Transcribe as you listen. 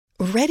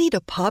Ready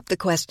to pop the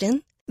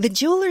question? The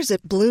jewelers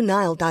at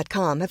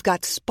BlueNile.com have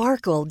got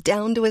sparkle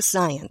down to a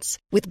science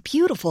with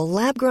beautiful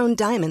lab-grown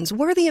diamonds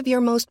worthy of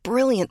your most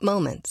brilliant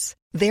moments.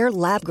 Their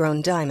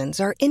lab-grown diamonds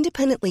are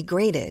independently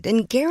graded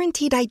and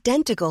guaranteed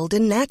identical to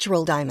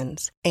natural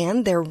diamonds,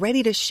 and they're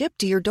ready to ship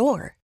to your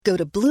door. Go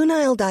to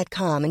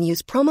BlueNile.com and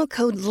use promo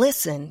code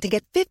LISTEN to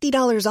get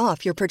 $50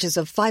 off your purchase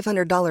of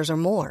 $500 or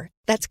more.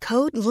 That's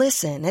code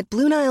LISTEN at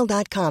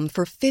BlueNile.com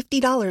for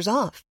 $50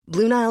 off.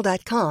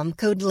 BlueNile.com,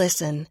 code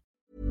LISTEN.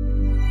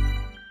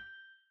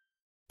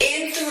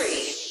 In 3,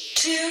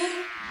 2,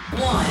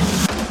 1.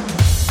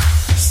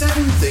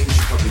 7 things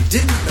you probably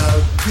didn't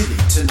know you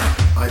need to know.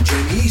 I'm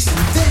Jamie East, and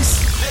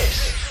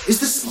this is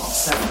the Smart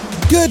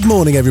 7. Good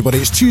morning, everybody.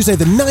 It's Tuesday,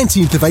 the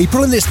 19th of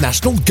April, and it's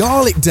National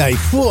Garlic Day.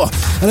 Whoa.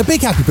 And a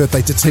big happy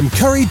birthday to Tim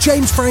Curry,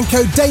 James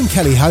Franco, Dame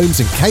Kelly Holmes,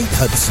 and Kate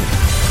Hudson.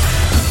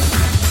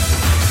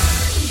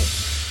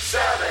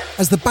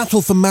 As the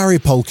battle for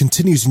Mariupol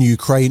continues in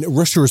Ukraine,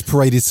 Russia has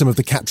paraded some of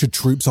the captured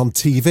troops on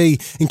TV,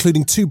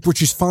 including 2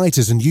 British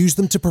fighters, and used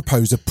them to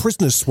propose a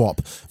prisoner swap.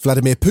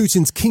 Vladimir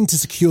Putin's keen to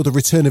secure the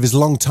return of his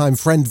longtime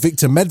friend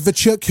Viktor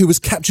Medvedchuk, who was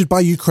captured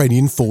by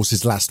Ukrainian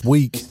forces last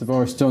week. Mr.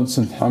 Boris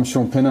Johnson, I'm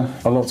Sean Pinner.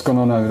 A lot's gone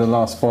on over the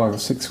last 5 or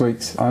 6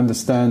 weeks. I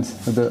understand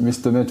that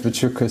Mr.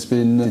 Medvedchuk has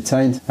been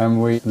detained,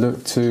 and we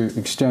look to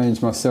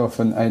exchange myself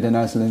and Aidan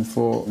Aslin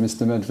for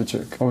Mr.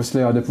 Medvedchuk.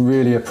 Obviously, I'd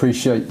really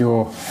appreciate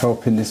your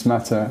help in this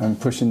matter and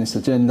pushing this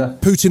agenda.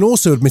 Putin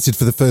also admitted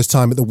for the first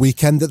time at the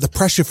weekend that the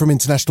pressure from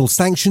international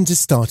sanctions is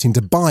starting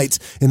to bite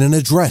in an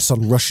address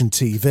on Russian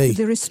TV.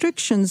 The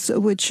restrictions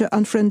which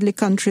unfriendly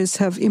countries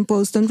have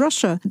imposed on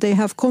Russia, they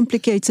have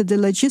complicated the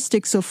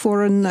logistics of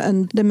foreign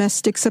and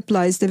domestic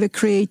supplies. They've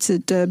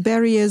created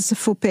barriers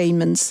for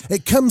payments.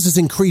 It comes as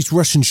increased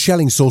Russian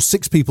shelling saw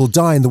 6 people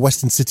die in the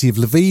western city of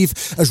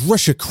Lviv as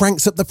Russia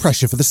cranks up the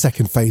pressure for the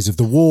second phase of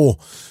the war.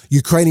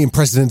 Ukrainian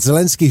President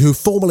Zelensky, who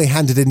formally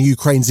handed in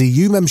Ukraine's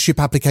EU membership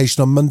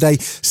application on Monday,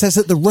 says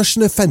that the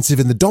Russian offensive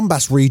in the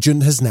Donbas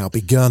region has now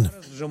begun.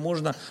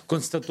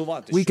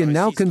 We can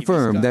now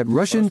confirm that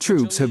Russian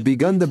troops have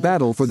begun the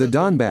battle for the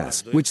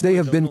Donbas, which they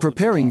have been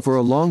preparing for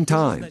a long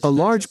time. A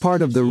large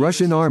part of the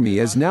Russian army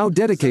is now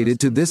dedicated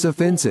to this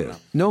offensive.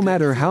 No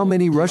matter how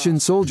many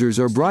Russian soldiers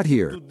are brought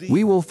here,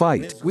 we will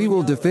fight. We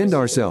will defend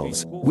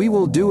ourselves. We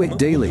will do it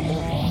daily.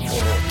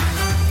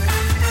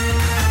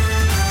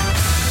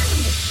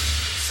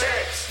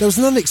 There was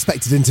an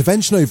unexpected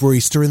intervention over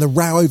Easter in the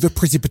row over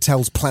Priti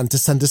Patel's plan to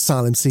send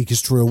asylum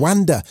seekers to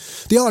Rwanda.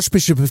 The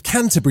Archbishop of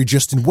Canterbury,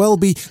 Justin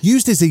Welby,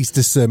 used his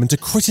Easter sermon to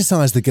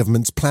criticise the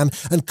government's plan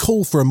and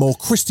call for a more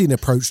Christian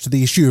approach to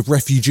the issue of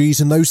refugees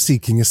and those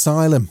seeking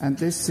asylum. And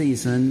this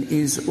season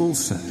is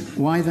also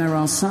why there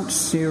are such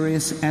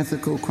serious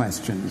ethical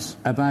questions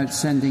about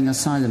sending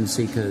asylum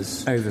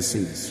seekers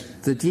overseas.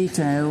 The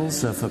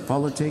details are for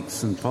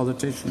politics and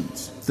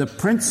politicians. The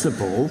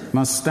principle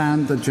must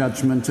stand the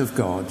judgment of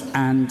God,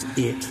 and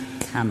it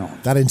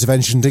cannot. That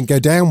intervention didn't go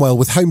down well,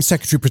 with Home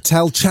Secretary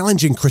Patel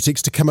challenging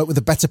critics to come up with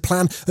a better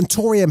plan, and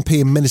Tory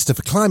MP and Minister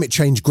for Climate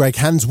Change Greg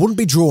Hands wouldn't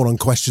be drawn on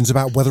questions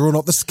about whether or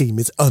not the scheme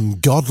is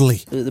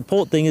ungodly. The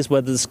important thing is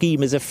whether the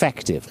scheme is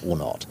effective or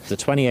not. The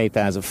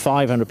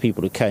 28,500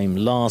 people who came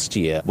last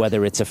year,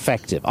 whether it's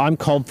effective. I'm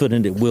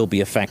confident it will be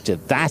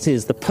effective. That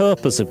is the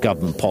purpose of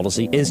government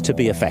policy, is to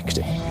be effective.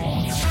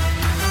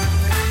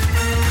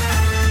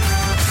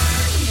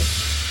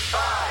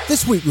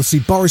 This week we'll see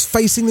Boris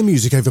facing the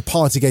music over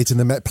Partygate and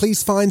the Met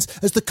Police fines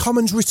as the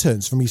Commons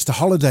returns from Easter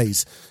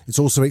holidays. It's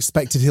also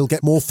expected he'll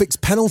get more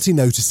fixed penalty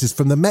notices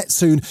from the Met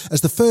soon,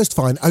 as the first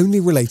fine only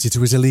related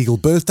to his illegal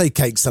birthday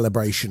cake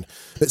celebration.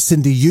 But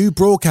Cindy Yu,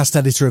 broadcast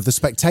editor of The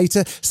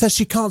Spectator, says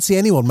she can't see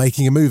anyone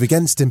making a move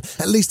against him,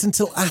 at least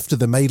until after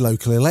the May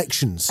local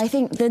elections. I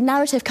think the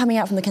narrative coming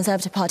out from the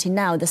Conservative Party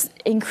now, this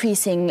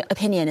increasing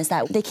opinion, is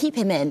that they keep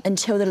him in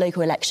until the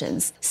local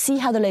elections, see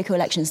how the local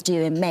elections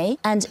do in May,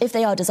 and if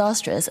they are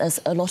disastrous, as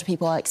a lot of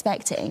people are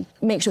expecting,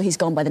 make sure he's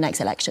gone by the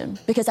next election.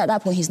 Because at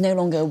that point, he's no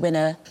longer a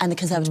winner, and the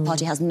Conservative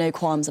Party has no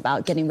qualms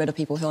about getting rid of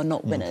people who are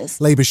not winners.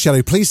 Labour's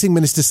Shadow Policing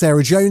Minister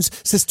Sarah Jones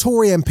says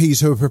Tory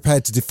MPs who are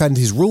prepared to defend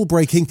his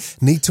rule-breaking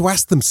need to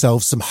ask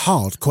themselves some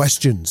hard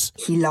questions.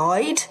 He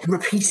lied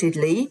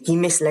repeatedly. He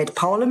misled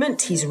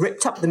Parliament. He's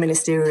ripped up the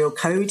ministerial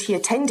code. He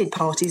attended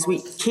parties we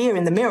hear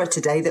in the Mirror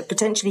today that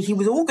potentially he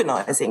was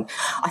organising.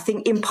 I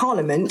think in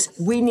Parliament,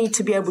 we need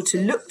to be able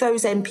to look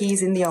those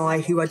MPs in the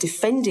eye who are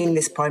defending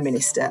this Prime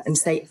Minister and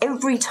say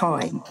every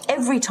time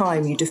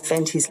you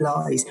defend his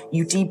lies,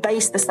 you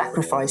debase the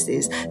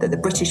sacrifices that the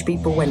British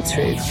people went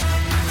through.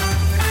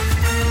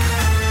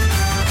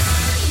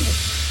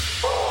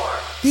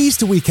 The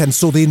Easter weekend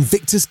saw the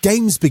Invictus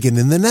Games begin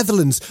in the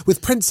Netherlands,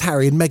 with Prince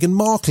Harry and Meghan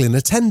Markle in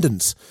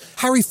attendance.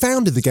 Harry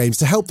founded the Games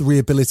to help the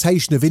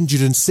rehabilitation of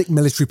injured and sick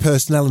military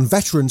personnel and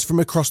veterans from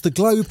across the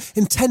globe,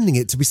 intending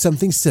it to be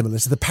something similar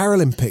to the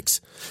Paralympics.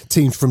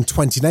 Teams from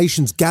 20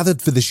 nations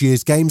gathered for this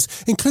year's Games,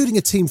 including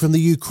a team from the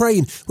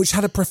Ukraine, which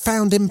had a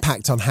profound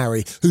impact on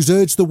Harry, who's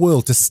urged the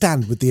world to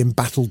stand with the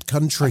embattled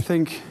country. I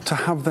think to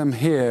have them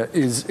here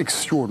is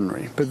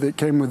extraordinary, but it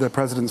came with the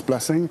President's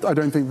blessing. I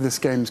don't think this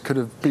Games could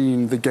have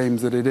been the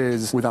Games that it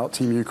is without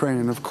Team Ukraine.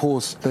 And of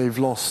course, they've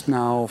lost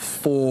now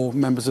 4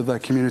 members of their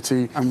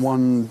community, and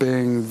one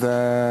being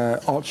their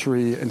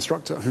archery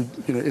instructor, who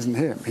isn't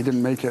here. He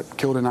didn't make it,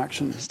 killed in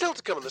action. Still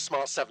to come on the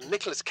Smart 7,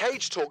 Nicolas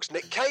Cage talks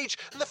Nick Cage,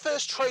 and the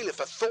first trailer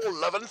for Thor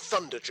Love and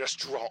Thunder just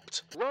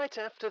dropped. Right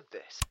after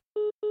this.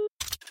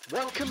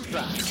 Welcome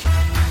back.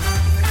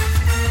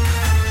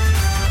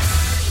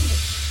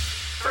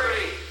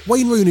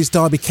 Wayne Rooney's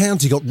Derby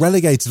County got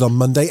relegated on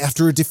Monday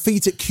after a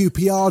defeat at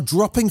QPR,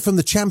 dropping from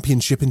the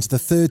Championship into the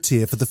third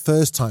tier for the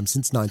first time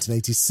since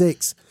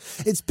 1986.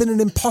 It's been an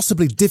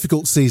impossibly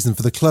difficult season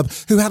for the club,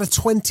 who had a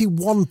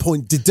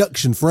 21-point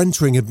deduction for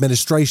entering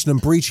administration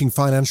and breaching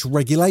financial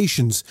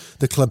regulations.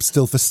 The club's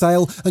still for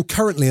sale and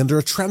currently under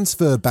a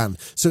transfer ban,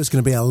 so it's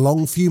going to be a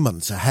long few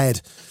months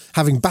ahead.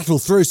 Having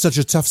battled through such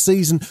a tough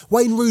season,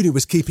 Wayne Rooney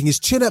was keeping his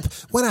chin up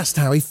when asked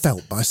how he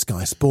felt by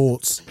Sky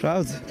Sports.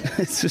 Proud.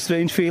 It's a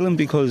strange feeling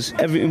because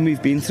everything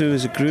we've been through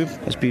as a group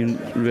has been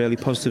really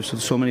positive,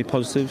 so many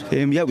positives.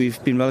 Yeah,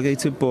 we've been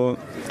relegated, but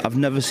I've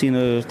never seen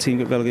a team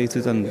get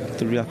relegated, and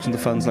the reaction to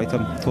fans like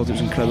that, I thought it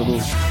was incredible.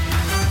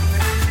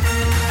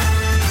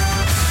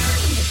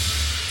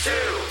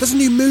 There's a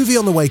new movie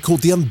on the way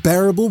called The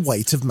Unbearable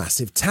Weight of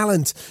Massive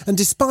Talent, and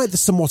despite the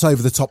somewhat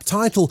over-the-top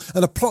title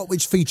and a plot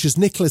which features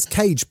Nicolas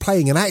Cage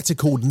playing an actor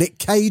called Nick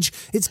Cage,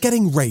 it's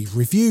getting rave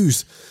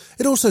reviews.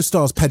 It also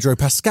stars Pedro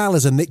Pascal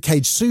as a Nick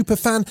Cage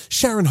superfan,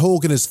 Sharon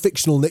Horgan as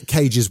fictional Nick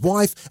Cage's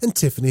wife, and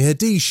Tiffany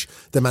Haddish.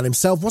 The man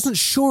himself wasn't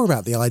sure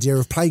about the idea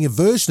of playing a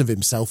version of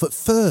himself at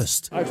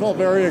first. I felt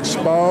very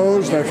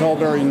exposed, I felt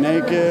very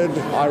naked.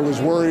 I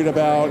was worried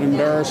about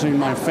embarrassing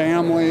my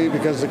family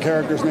because the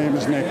character's name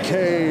is Nick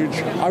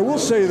Cage. I will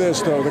say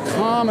this though, the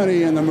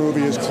comedy in the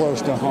movie is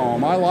close to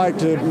home. I like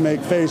to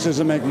make faces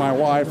and make my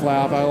wife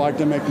laugh. I like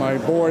to make my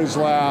boys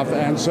laugh,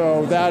 and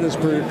so that is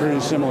pretty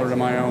similar to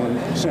my own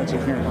sense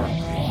of humor.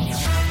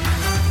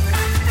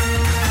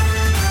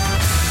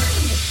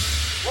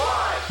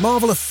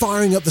 Marvel are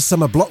firing up the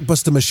summer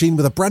blockbuster machine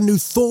with a brand new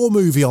Thor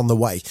movie on the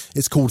way.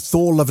 It's called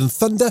Thor Love and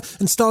Thunder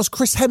and stars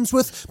Chris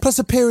Hemsworth, plus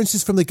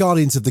appearances from the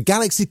Guardians of the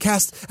Galaxy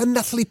cast and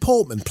Natalie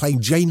Portman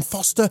playing Jane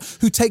Foster,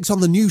 who takes on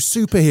the new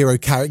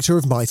superhero character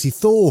of Mighty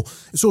Thor.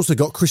 It's also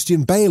got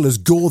Christian Bale as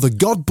Gore the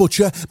God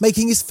Butcher,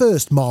 making his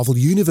first Marvel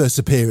Universe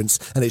appearance,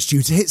 and it's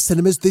due to hit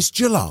cinemas this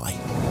July.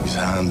 These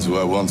hands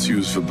were once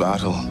used for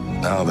battle,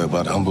 now they're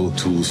but humble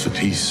tools for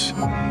peace.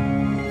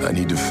 I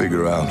need to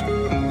figure out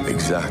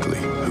exactly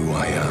who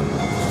I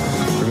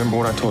am. Remember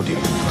what I told you.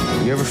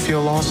 If you ever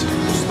feel lost,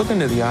 just look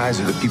into the eyes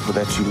of the people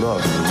that you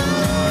love.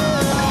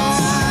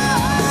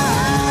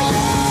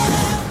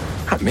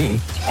 Not me.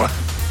 What?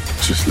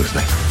 Just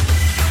listening.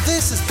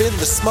 This has been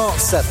The Smart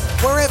 7.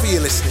 Wherever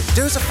you're listening,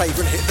 do us a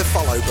favour and hit the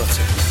follow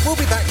button. We'll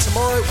be back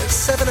tomorrow at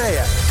 7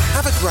 a.m.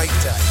 Have a great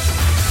day.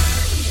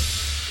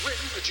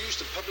 Written,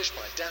 produced and published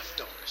by Daft